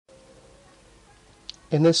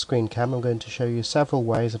In this screen cam I'm going to show you several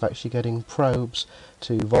ways of actually getting probes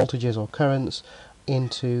to voltages or currents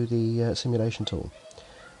into the simulation tool.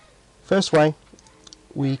 First way,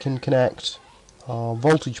 we can connect our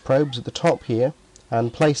voltage probes at the top here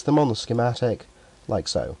and place them on the schematic like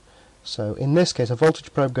so. So in this case a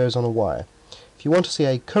voltage probe goes on a wire. If you want to see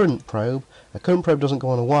a current probe doesn't go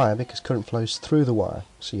on a wire because current flows through the wire,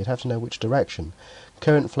 so you'd have to know which direction.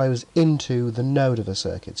 Current flows into the node of a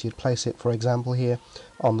circuit, so you'd place it, for example, here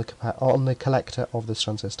on the collector of this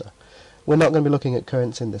transistor. We're not going to be looking at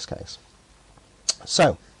currents in this case.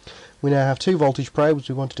 So, we now have two voltage probes.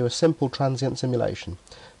 We want to do a simple transient simulation.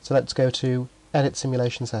 So let's go to Edit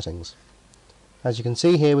Simulation Settings. As you can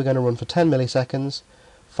see here, we're going to run for 10 milliseconds,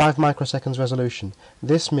 5 microseconds resolution.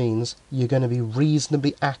 This means you're going to be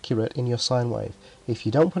reasonably accurate in your sine wave. If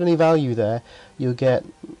you don't put any value there, you'll get,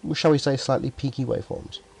 shall we say, slightly peaky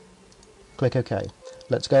waveforms. Click OK.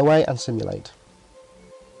 Let's go away and simulate.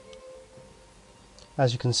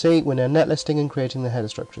 As you can see, we're now netlisting and creating the header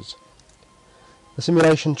structures. The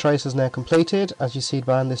simulation trace is now completed, as you see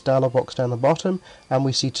behind this dialog box down the bottom, and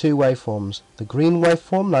we see two waveforms. The green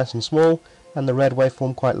waveform, nice and small, and the red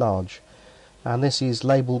waveform, quite large. And this is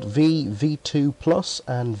labelled V, V2 plus,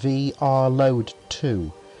 and VR load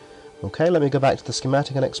 2. Okay, let me go back to the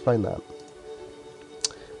schematic and explain that.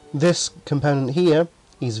 This component here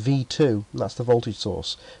is V2, and that's the voltage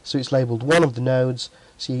source. So it's labelled one of the nodes,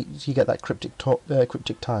 so you get that cryptic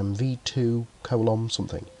time, V2 colon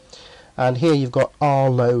something. And here you've got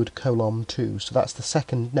R load colon 2, so that's the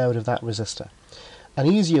second node of that resistor. An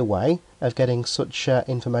easier way of getting such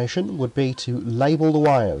information would be to label the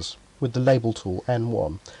wires with the label tool N1.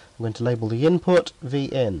 I'm going to label the input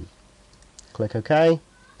Vin. Click OK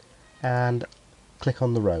and click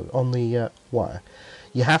on the wire.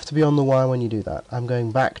 You have to be on the wire when you do that. I'm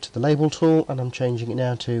going back to the label tool and I'm changing it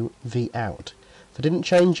now to Vout. If I didn't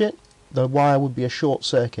change it, the wire would be a short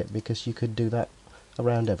circuit because you could do that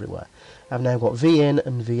around everywhere. I've now got Vin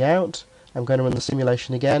and Vout. I'm going to run the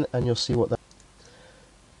simulation again and you'll see what that.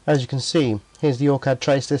 As you can see, here's the OrCAD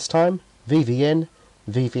trace this time, VVin,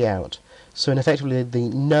 VVout. So effectively the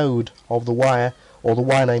node of the wire, or the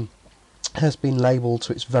wire name, has been labelled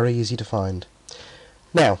so it's very easy to find.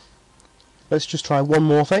 Now, let's just try one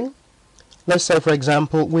more thing. Let's say, for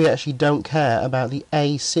example, we actually don't care about the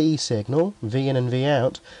AC signal, Vin and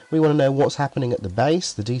Vout. We want to know what's happening at the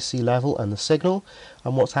base, the DC level and the signal,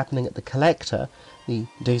 and what's happening at the collector, the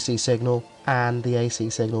DC signal and the AC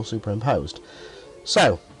signal superimposed.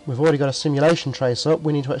 So, we've already got a simulation trace up.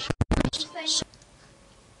 We need to actually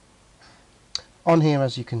on here,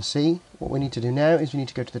 as you can see, what we need to do now is we need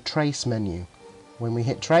to go to the trace menu. When we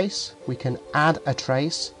hit trace, we can add a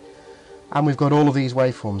trace, and we've got all of these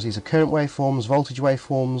waveforms. These are current waveforms, voltage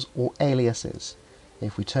waveforms, or aliases.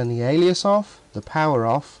 If we turn the alias off, the power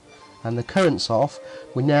off, and the currents off,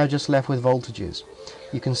 we're now just left with voltages.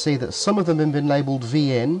 You can see that some of them have been labelled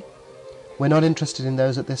Vin. We're not interested in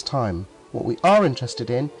those at this time. What we are interested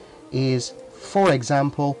in is, for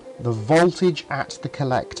example, the voltage at the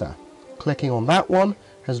collector. Clicking on that one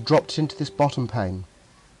has dropped it into this bottom pane.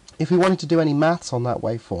 If we wanted to do any maths on that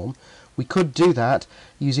waveform, we could do that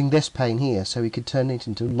using this pane here, so we could turn it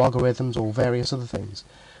into logarithms or various other things.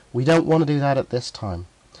 We don't want to do that at this time.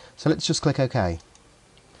 So let's just click OK.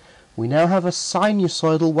 We now have a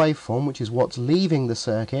sinusoidal waveform, which is what's leaving the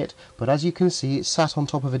circuit, but as you can see it's sat on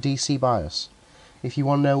top of a DC bias. If you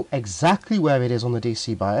want to know exactly where it is on the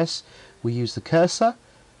DC bias, we use the cursor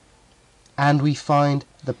and we find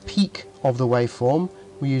the peak of the waveform.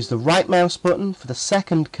 We use the right mouse button for the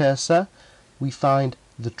second cursor. We find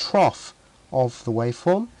the trough of the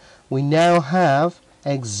waveform. We now have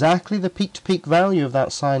exactly the peak-to-peak value of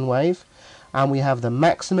that sine wave, and we have the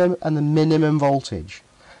maximum and the minimum voltage.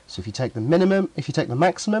 So if you take the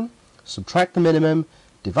maximum, subtract the minimum,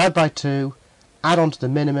 divide by 2, add on to the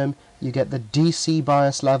minimum, you get the DC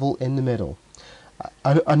bias level in the middle.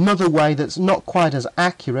 Another way that's not quite as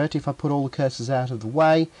accurate, if I put all the cursors out of the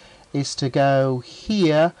way, is to go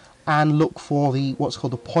here and look for what's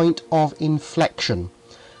called the point of inflection.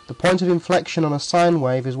 The point of inflection on a sine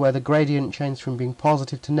wave is where the gradient changes from being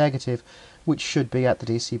positive to negative, which should be at the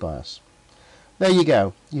DC bias. There you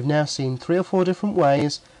go. You've now seen 3 or 4 different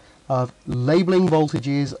ways of labelling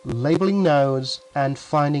voltages, labelling nodes, and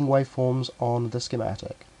finding waveforms on the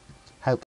schematic.